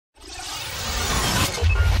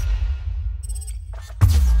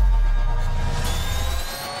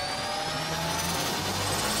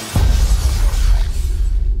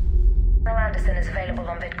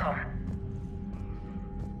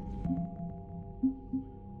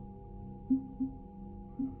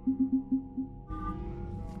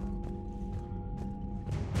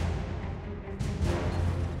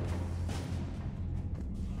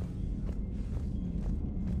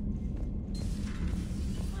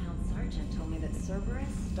Cerberus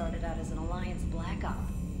started out as an Alliance Black Op.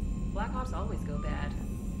 Black Ops always go bad.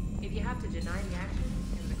 If you have to deny the action,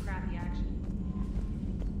 it was a crappy action.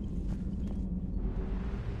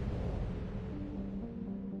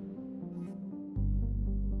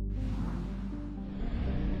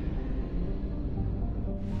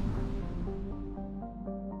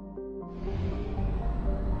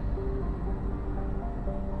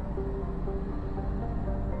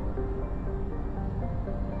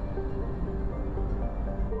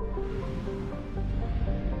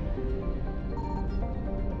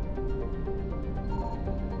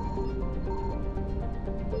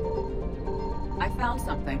 Found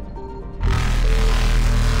something.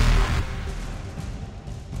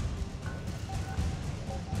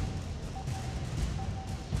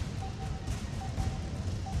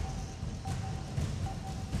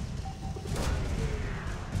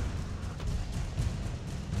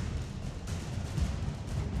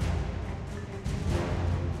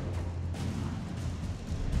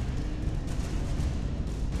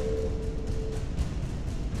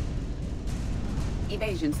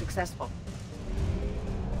 Evasion successful.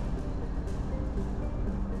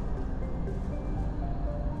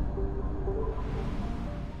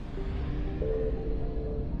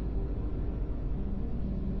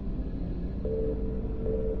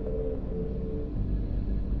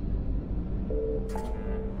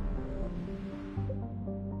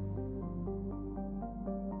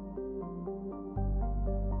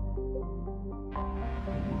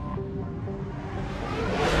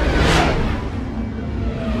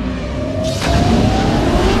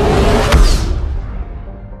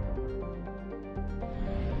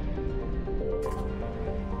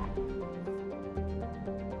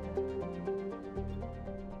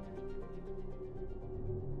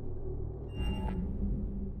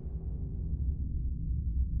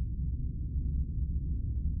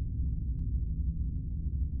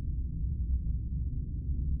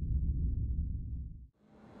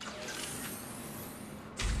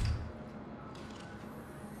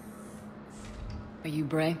 Are you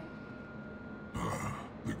Bray?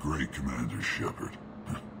 The great Commander Shepard.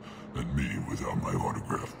 And me without my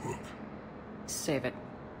autograph book. Save it.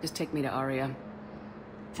 Just take me to Aria.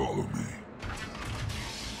 Follow me.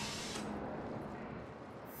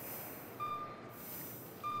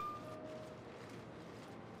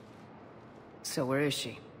 So where is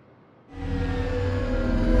she?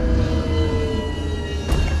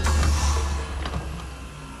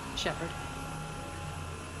 Shepard.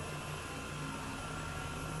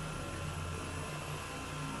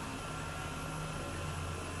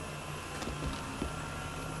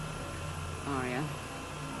 Aria.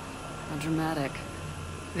 How dramatic.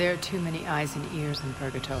 There are too many eyes and ears in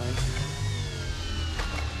Purgatory.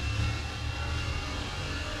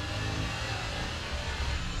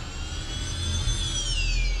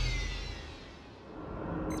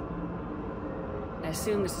 I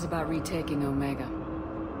assume this is about retaking Omega.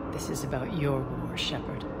 This is about your war,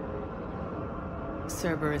 Shepard.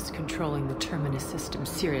 Cerberus controlling the Terminus system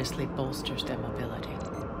seriously bolsters their mobility.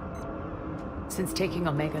 Since taking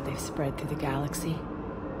Omega, they've spread through the galaxy.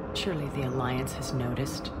 Surely the Alliance has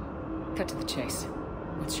noticed. Cut to the chase.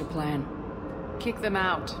 What's your plan? Kick them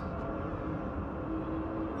out.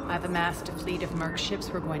 I've amassed a fleet of merc ships.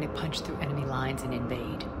 We're going to punch through enemy lines and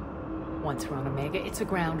invade. Once we're on Omega, it's a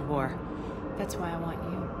ground war. That's why I want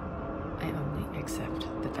you. I only accept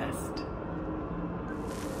the best.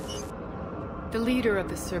 The leader of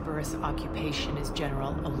the Cerberus occupation is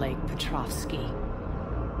General Oleg Petrovsky.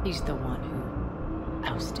 He's the one who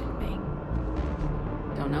ousted me.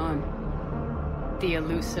 Don't know him. The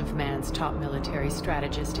elusive man's top military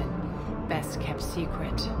strategist and best kept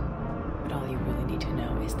secret. But all you really need to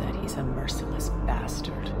know is that he's a merciless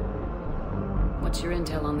bastard. What's your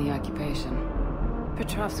intel on the occupation?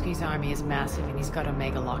 Petrovsky's army is massive and he's got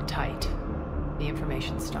Omega locked tight. The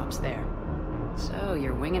information stops there. So,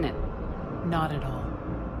 you're winging it? Not at all.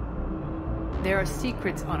 There are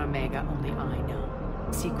secrets on Omega only I know.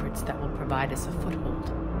 Secrets that will provide us a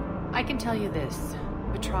foothold. I can tell you this.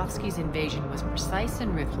 Petrovsky's invasion was precise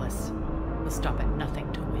and ruthless. We'll stop at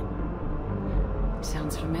nothing to win.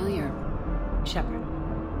 Sounds familiar. Shepard,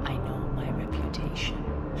 I know my reputation.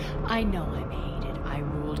 I know I'm hated. I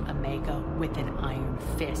ruled Omega with an iron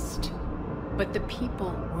fist. But the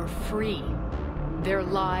people were free. Their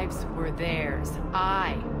lives were theirs.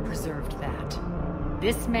 I preserved that.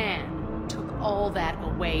 This man took all that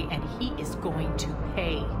away, and he is going to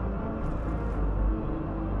pay.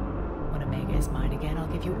 When Omega is mine again, I'll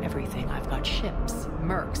give you everything. I've got ships,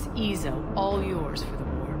 mercs, Ezo, all yours for the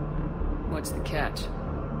war. What's the catch?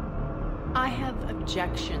 I have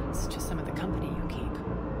objections to some of the company you keep.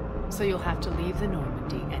 So you'll have to leave the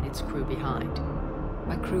Normandy and its crew behind.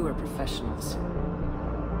 My crew are professionals.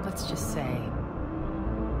 Let's just say,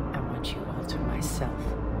 I want you all to myself.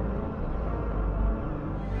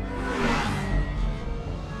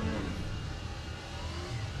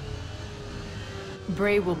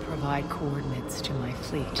 Bray will provide coordinates to my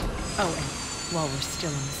fleet. Oh, and while we're still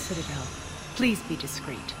in the Citadel, please be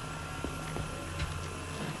discreet.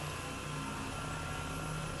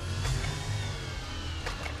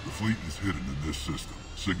 The fleet is hidden in this system.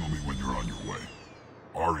 Signal me when you're on your way.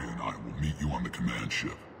 Arya and I will meet you on the command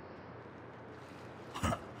ship.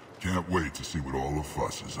 Can't wait to see what all the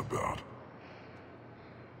fuss is about.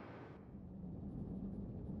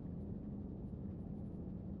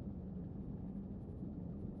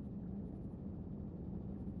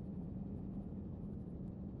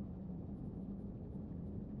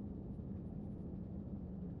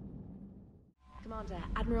 Commander,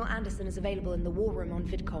 Admiral Anderson is available in the war room on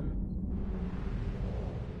VidCom.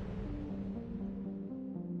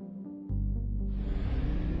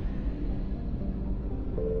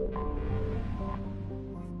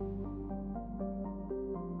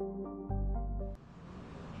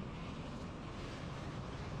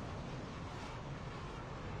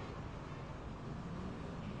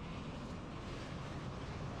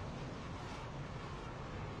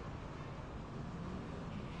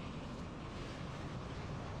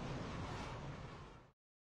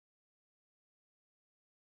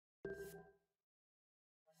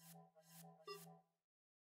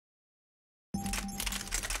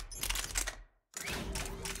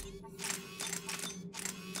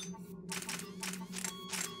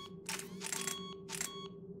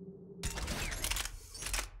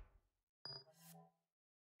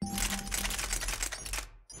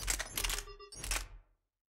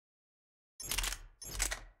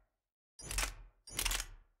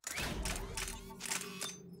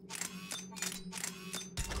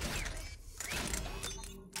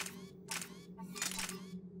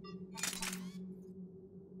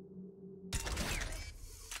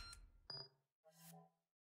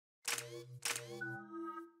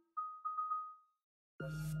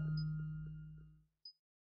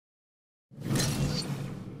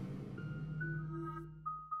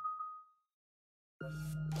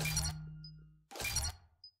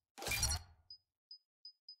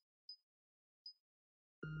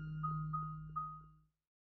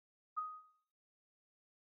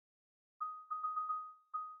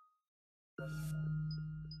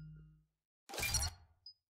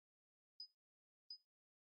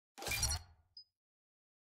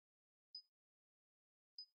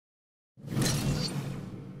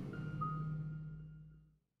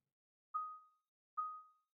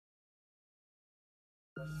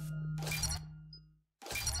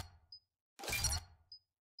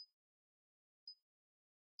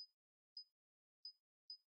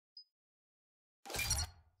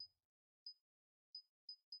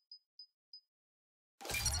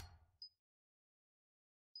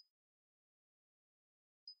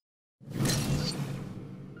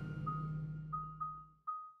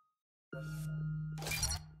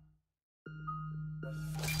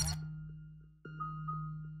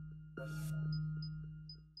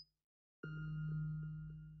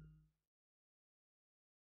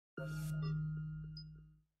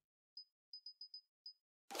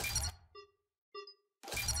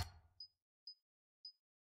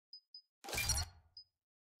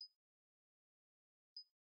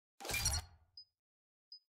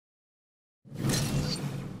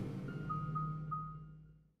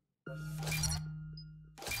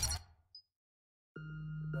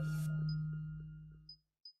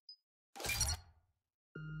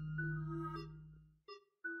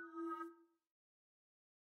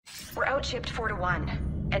 We're outshipped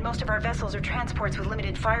 4-1, and most of our vessels are transports with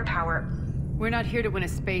limited firepower. We're not here to win a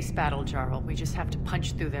space battle, Jarl. We just have to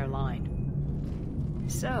punch through their line.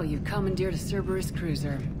 So, you've commandeered a Cerberus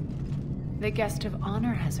cruiser. The guest of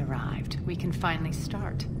honor has arrived. We can finally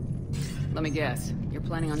start. Let me guess, you're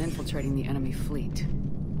planning on infiltrating the enemy fleet.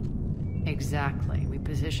 Exactly. We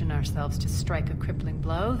position ourselves to strike a crippling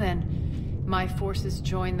blow, then my forces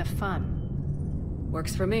join the fun.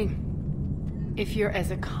 Works for me. If you're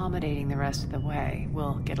as accommodating the rest of the way,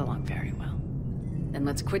 we'll get along very well. Then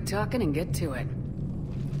let's quit talking and get to it.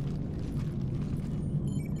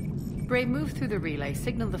 Bray, move through the relay.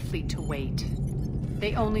 Signal the fleet to wait.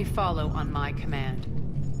 They only follow on my command.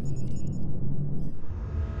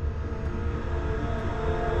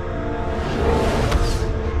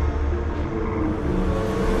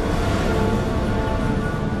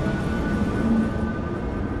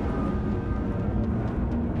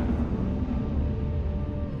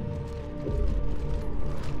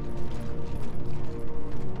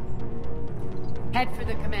 Head for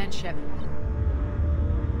the command ship.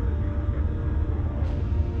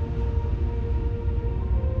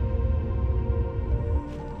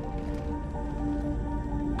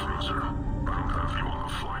 Cruiser, I don't have you on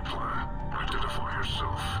the flight plan. Identify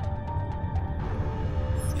yourself.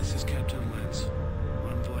 This is Captain Lentz.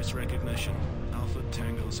 On voice recognition, Alpha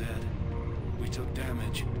Tango Z. We took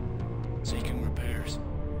damage. Seeking repairs.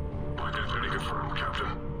 Identity confirmed, Captain.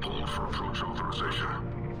 Hold for approach authorization.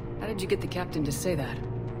 How did you get the captain to say that?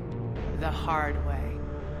 The hard way.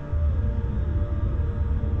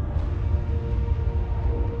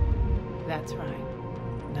 That's right.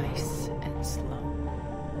 Nice and slow.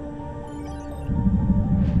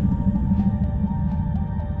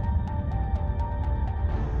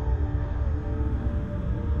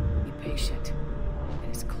 Be patient.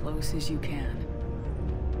 Get as close as you can.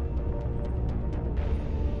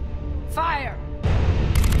 Fire!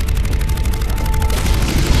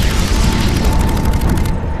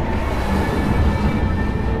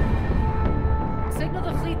 Signal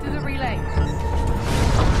the fleet through the relay.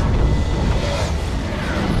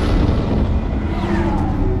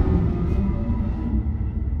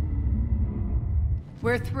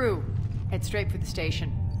 We're through. Head straight for the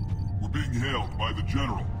station. We're being hailed by the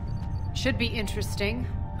General. Should be interesting.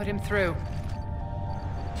 Put him through.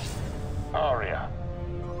 Aria,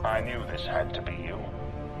 I knew this had to be you.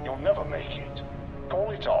 You'll never make it.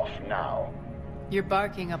 Call it off now. You're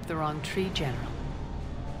barking up the wrong tree, General.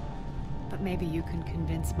 But maybe you can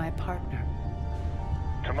convince my partner.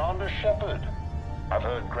 Commander Shepard, I've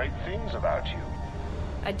heard great things about you.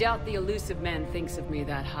 I doubt the elusive man thinks of me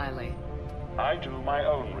that highly. I do my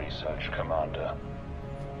own research, Commander.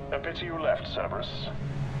 A pity you left, Cerberus.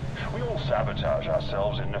 We all sabotage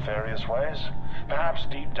ourselves in nefarious ways. Perhaps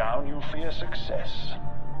deep down you fear success.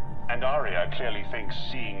 And Aria clearly thinks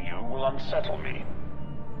seeing you will unsettle me.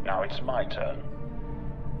 Now it's my turn.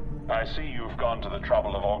 I see you've gone to the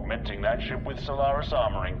trouble of augmenting that ship with Solaris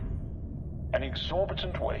armoring. An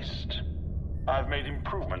exorbitant waste. I've made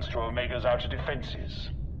improvements to Omega's outer defenses.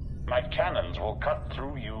 My cannons will cut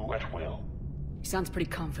through you at will. He sounds pretty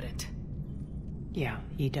confident. Yeah,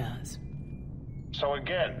 he does. So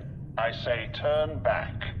again, I say turn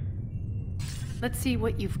back. Let's see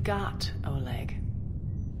what you've got, Oleg.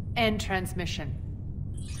 End transmission.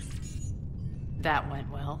 That went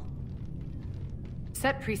well.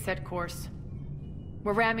 Set preset course.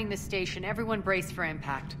 We're ramming the station. Everyone brace for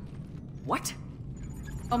impact. What?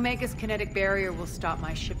 Omega's kinetic barrier will stop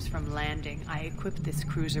my ships from landing. I equipped this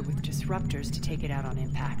cruiser with disruptors to take it out on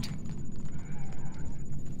impact.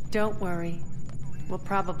 Don't worry. We'll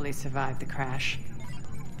probably survive the crash.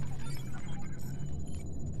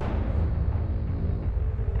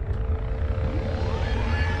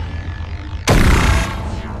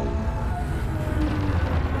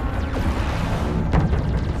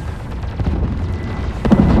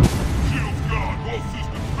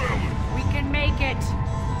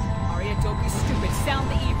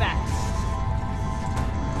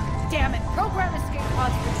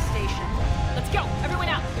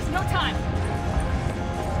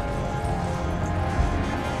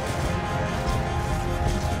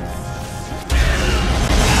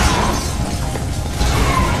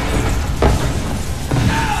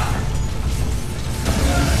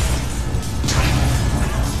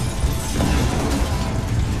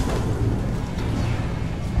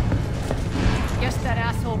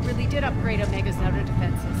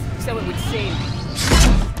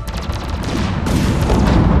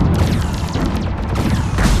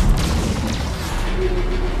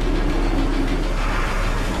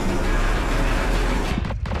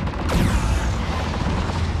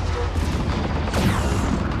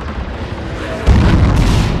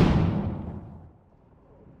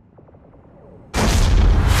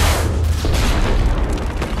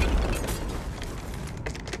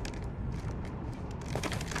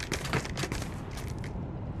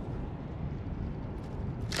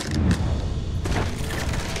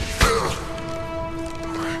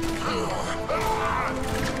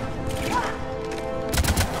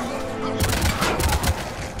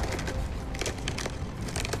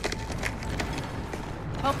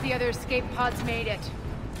 Escape pods made it.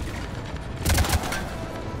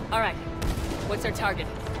 All right. What's our target?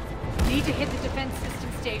 Need to hit the defense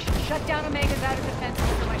system station. Shut down Omega's outer defenses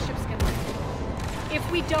so my ships can land. If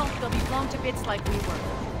we don't, they'll be blown to bits like we were.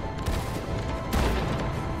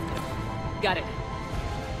 Got it.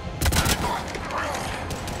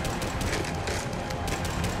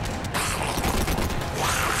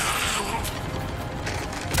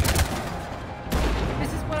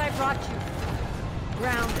 This is what I brought you.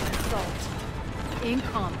 Ground and assault. In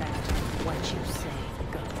combat, what you say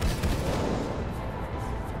goes.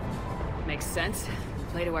 Makes sense.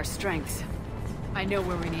 Play to our strengths. I know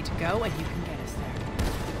where we need to go, and you can get us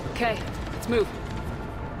there. Okay, let's move.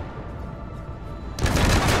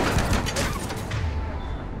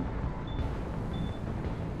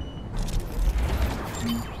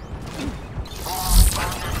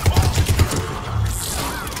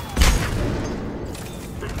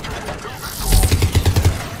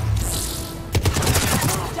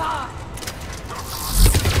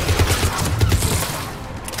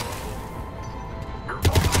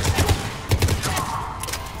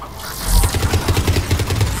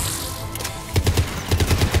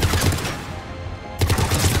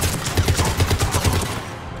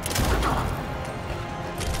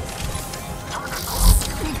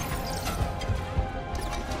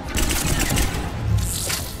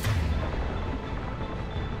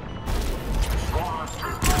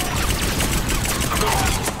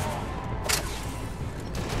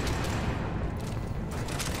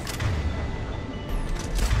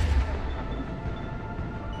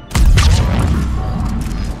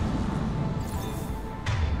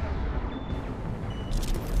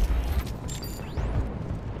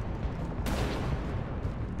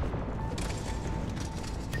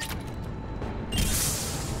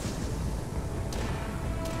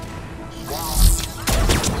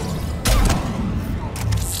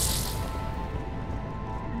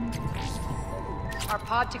 Our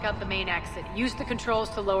pod took out the main exit. Use the controls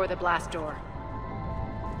to lower the blast door.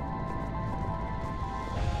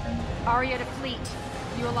 Aria to Fleet.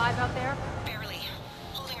 You alive out there? Barely.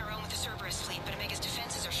 Holding our own with the Cerberus fleet, but Omega's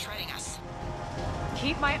defenses are shredding us.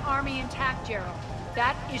 Keep my army intact, Gerald.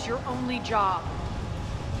 That is your only job.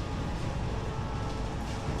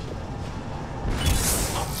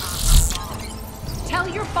 Tell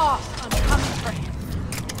your boss I'm coming for him.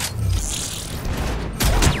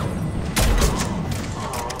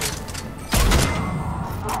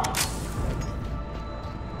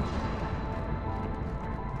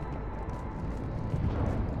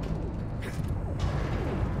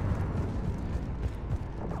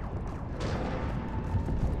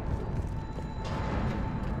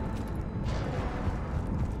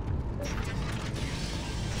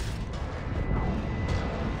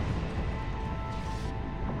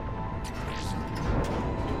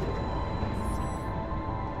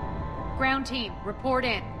 Ground team, report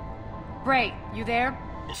in. Bray, you there?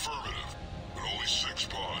 Affirmative, but only 6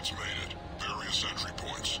 pods made it. Various entry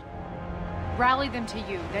points. Rally them to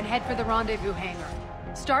you, then head for the rendezvous hangar.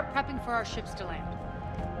 Start prepping for our ships to land.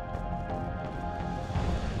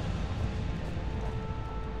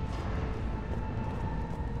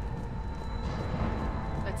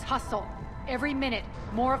 Let's hustle. Every minute,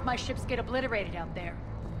 more of my ships get obliterated out there.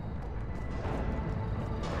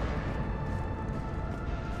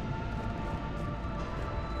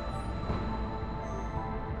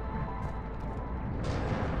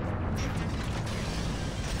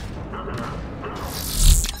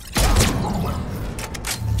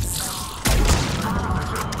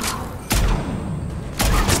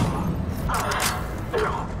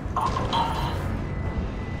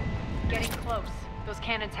 Getting close. Those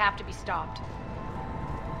cannons have to be stopped.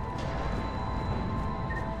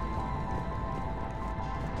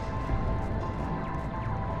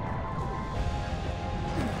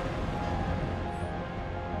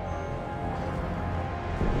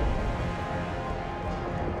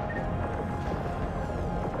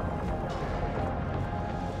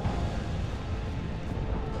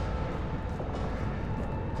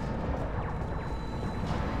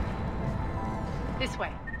 This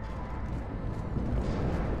way.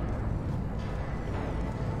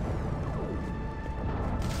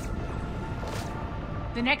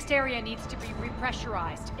 The next area needs to be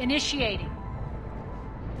repressurized. Initiating.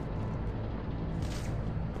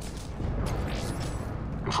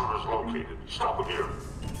 Intruders located. Stop them here.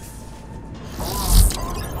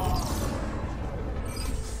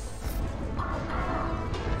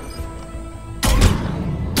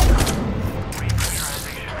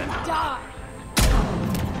 Die!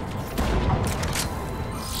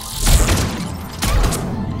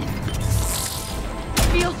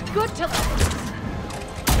 Feels good to live.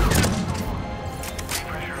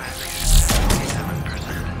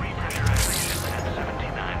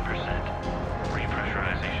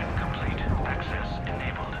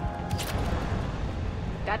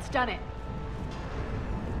 That's done it.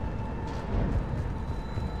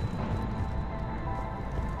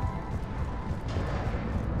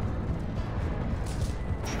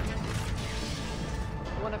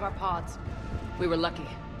 One of our pods. We were lucky.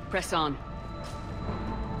 Press on.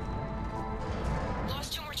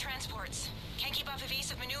 Lost 2 more transports. Can't keep up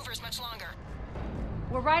evasive maneuvers much longer.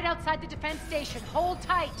 We're right outside the defense station. Hold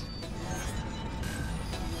tight.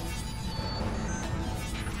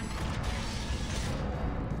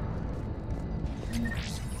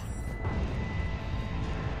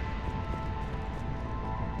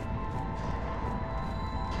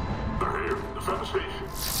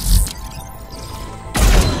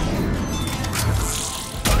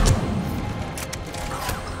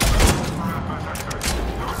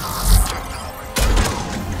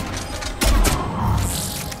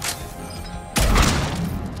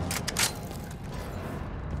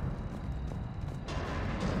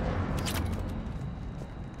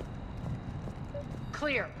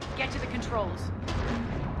 Clear. Get to the controls.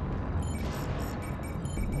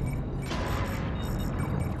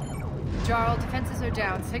 Jarl, defenses are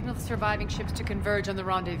down. Signal the surviving ships to converge on the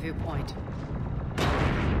rendezvous point.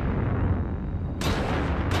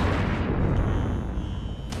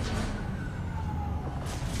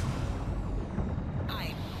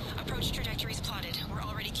 Aye. Approach trajectories plotted. We're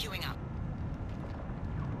already queuing up.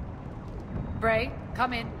 Bray,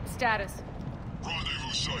 come in. Status.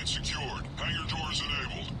 Rendezvous site secured. Hangar doors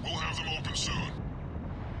enabled. We'll have them open soon.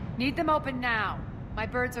 Need them open now. My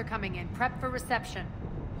birds are coming in. Prep for reception.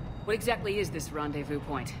 What exactly is this rendezvous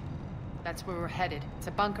point? That's where we're headed. It's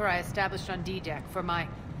a bunker I established on D-Deck for my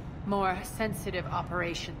more sensitive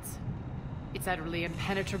operations. It's utterly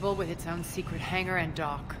impenetrable with its own secret hangar and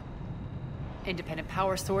dock. Independent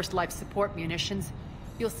power source, life support, munitions.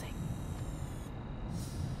 You'll see.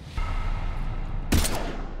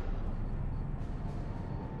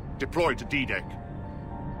 Deploy to D-Deck.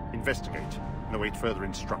 Investigate and await further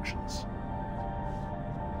instructions.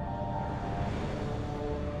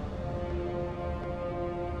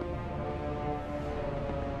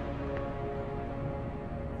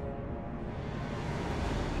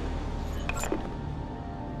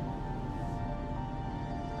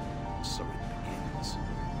 So it begins.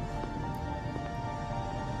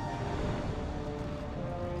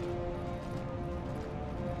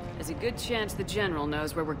 There's a good chance the General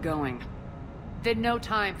knows where we're going. Then no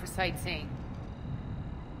time for sightseeing.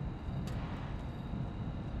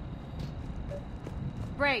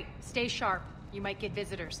 Bray, stay sharp. You might get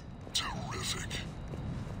visitors. Terrific.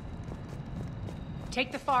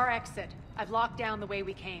 Take the far exit. I've locked down the way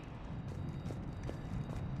we came.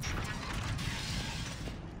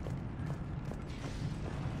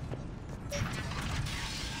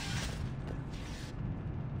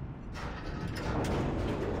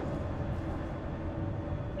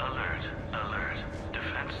 Alert, alert.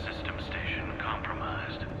 Defense system station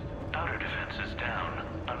compromised. Outer defenses down,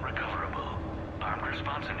 unrecoverable. Armed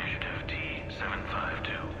Response Initiative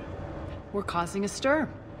D-752. We're causing a stir.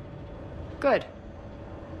 Good.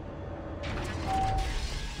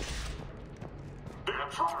 The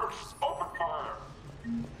intruders! Open fire!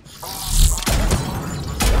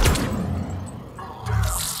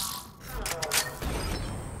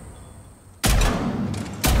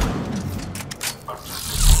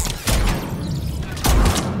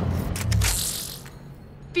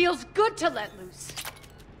 Feels good to let loose.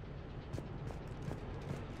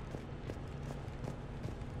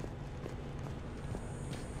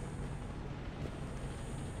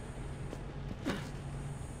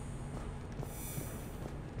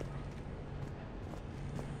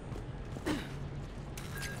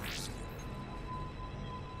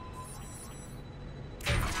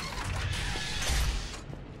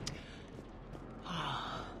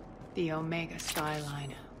 The Omega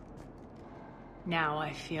skyline. Now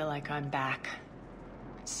I feel like I'm back.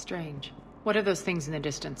 Strange. What are those things in the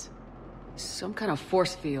distance? Some kind of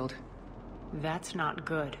force field. That's not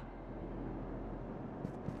good.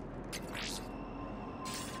 Please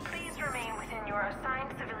remain within your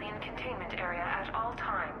assigned civilian containment area at all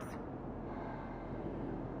times.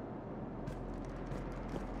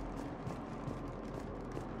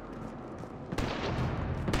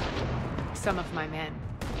 Some of my men.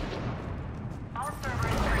 All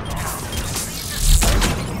servers turned down. Please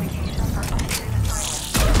receive communication for updated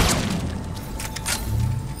assignments.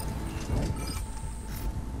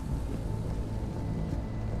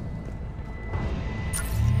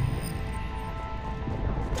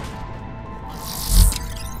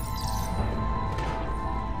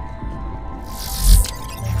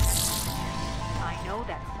 I know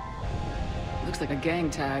that. Looks like a gang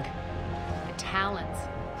tag. The Talons.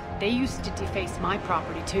 They used to deface my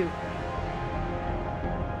property, too.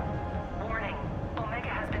 Warning. Omega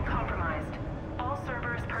has been compromised. All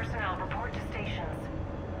servers personnel report to stations.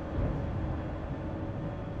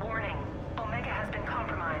 Warning. Omega has been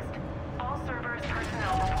compromised. All servers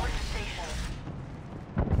personnel report to stations.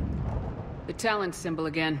 The Talon symbol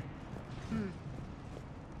again.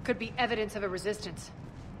 Could be evidence of a resistance.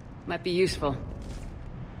 Might be useful.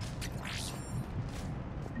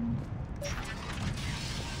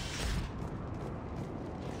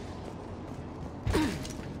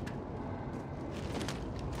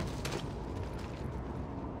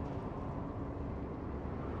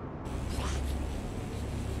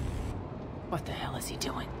 What the hell is he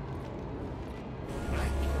doing?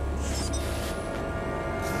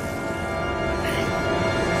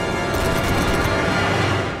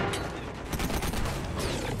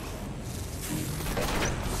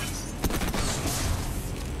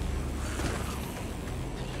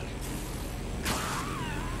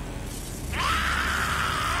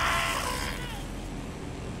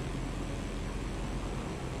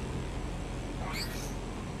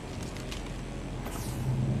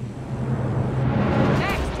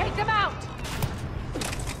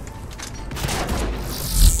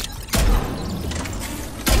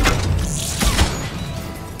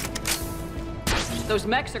 Those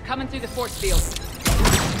mechs are coming through the force field.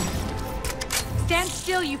 Stand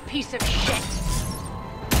still, you piece of shit!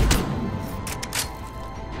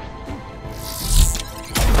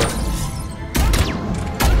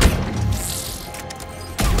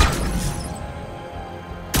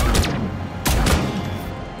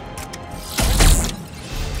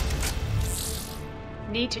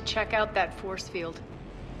 Need to check out that force field.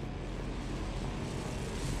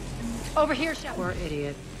 Over here, Shep. Poor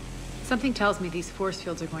idiot. Something tells me these force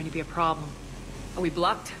fields are going to be a problem. Are we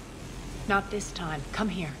blocked? Not this time. Come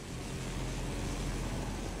here.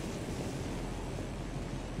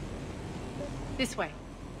 This way.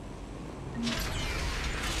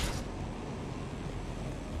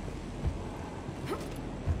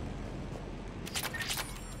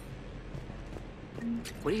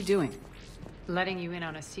 What are you doing? Letting you in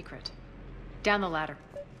on a secret. Down the ladder.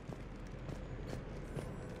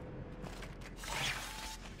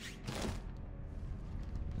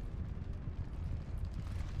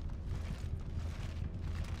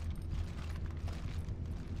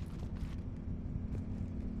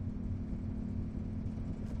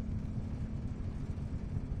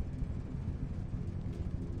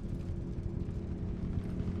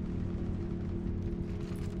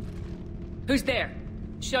 Who's there?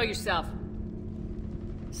 Show yourself.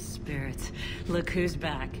 Spirits, look who's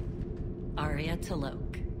back. Arya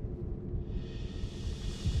Talok.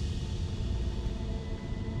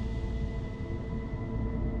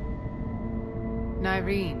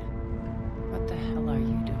 Nyreen, what the hell are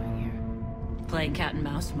you doing here? Playing cat and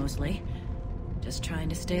mouse, mostly. Just trying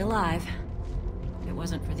to stay alive. If it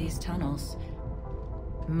wasn't for these tunnels.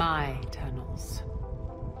 My tunnels.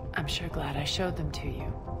 I'm sure glad I showed them to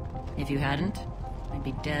you. If you hadn't, I'd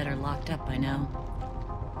be dead or locked up by now.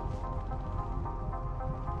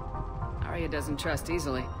 Arya doesn't trust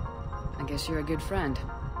easily. I guess you're a good friend.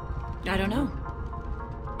 I don't know.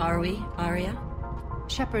 Are we, Arya?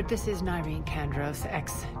 Shepard, this is Nyreen Kandros,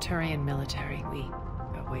 ex-Turian military. We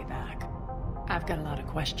go way back. I've got a lot of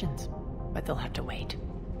questions, but they'll have to wait.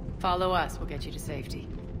 Follow us, we'll get you to safety.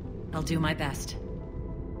 I'll do my best.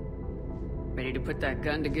 Ready to put that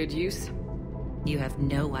gun to good use? You have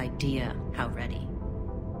no idea how ready.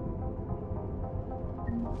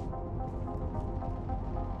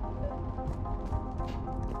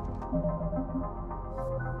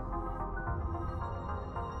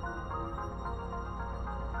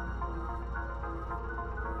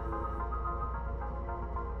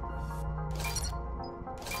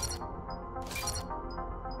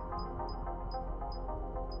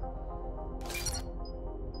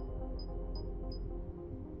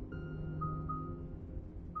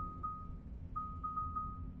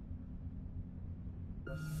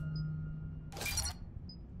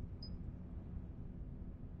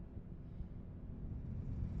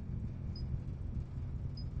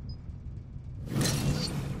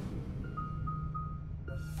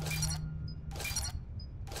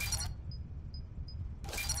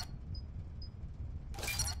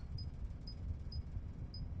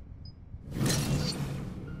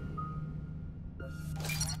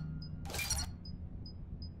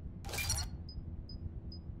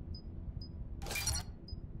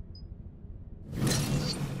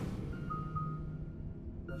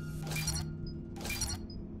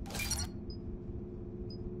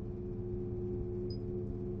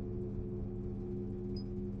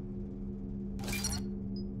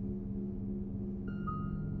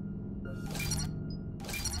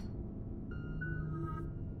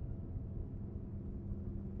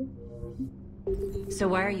 So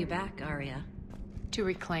why are you back, Arya? To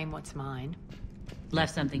reclaim what's mine.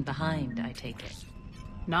 Left something behind, I take it.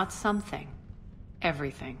 Not something.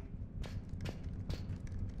 Everything.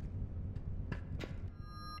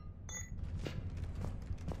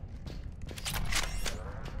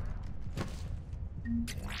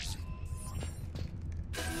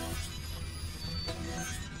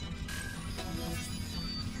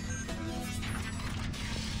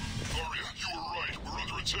 Arya, you were right. We're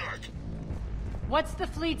under attack. What's the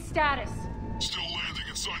fleet status? Still landing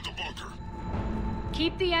inside the bunker.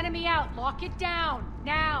 Keep the enemy out. Lock it down.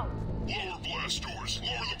 Now. Lower blast doors.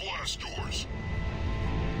 Lower the blast doors.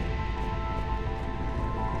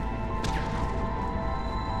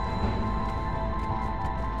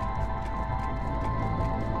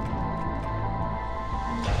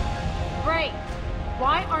 Great.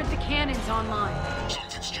 Why aren't the cannons online?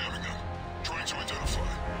 Something's jamming them. Trying to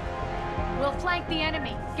identify. We'll flank the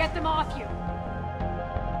enemy. Get them off you.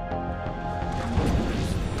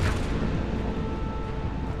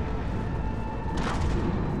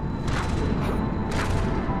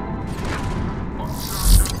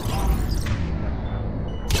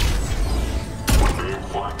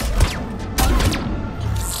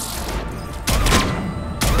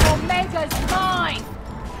 Omega's mine!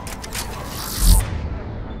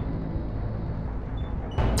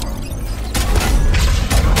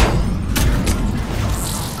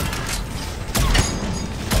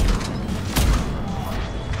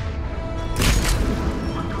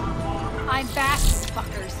 I'm back,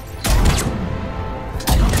 fuckers.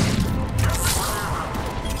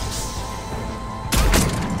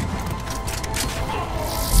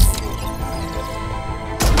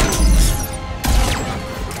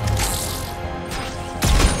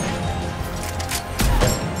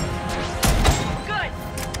 Good.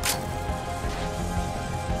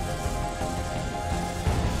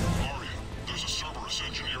 Aria, there's a Cerberus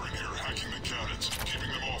engineer in here hacking the cannons, keeping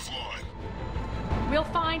them offline. We'll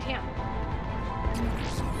find him.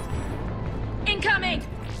 Incoming!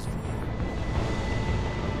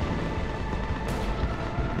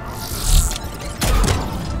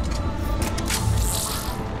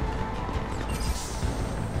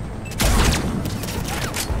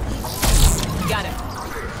 Got him.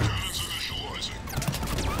 Cannons initializing.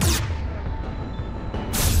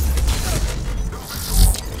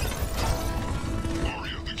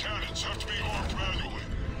 Aria, the cannons have to be armed manually.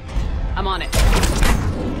 I'm on it.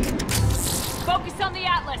 Focus on the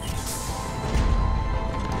Atlas.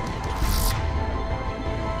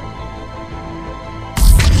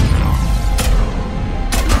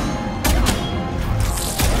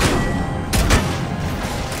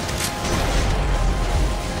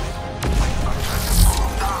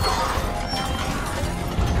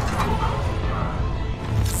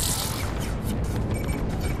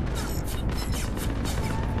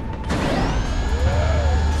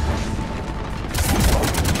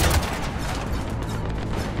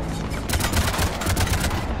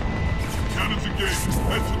 Cannons engaged.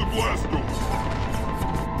 Head to the blast door.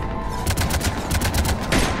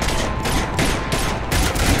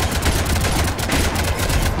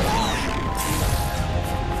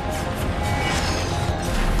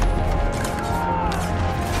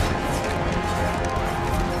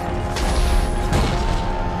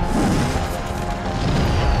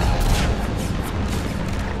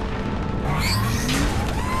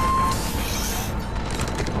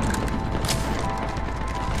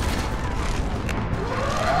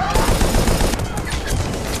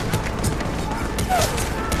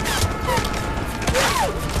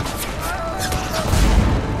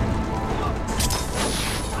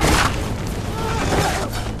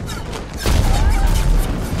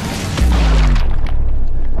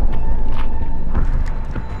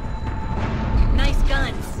 Nice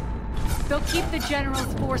guns. They'll keep the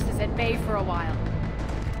General's forces at bay for a while.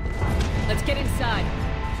 Let's get inside.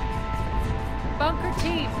 Bunker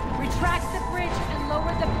team, retract the bridge and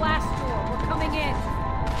lower the blast door. We're coming in.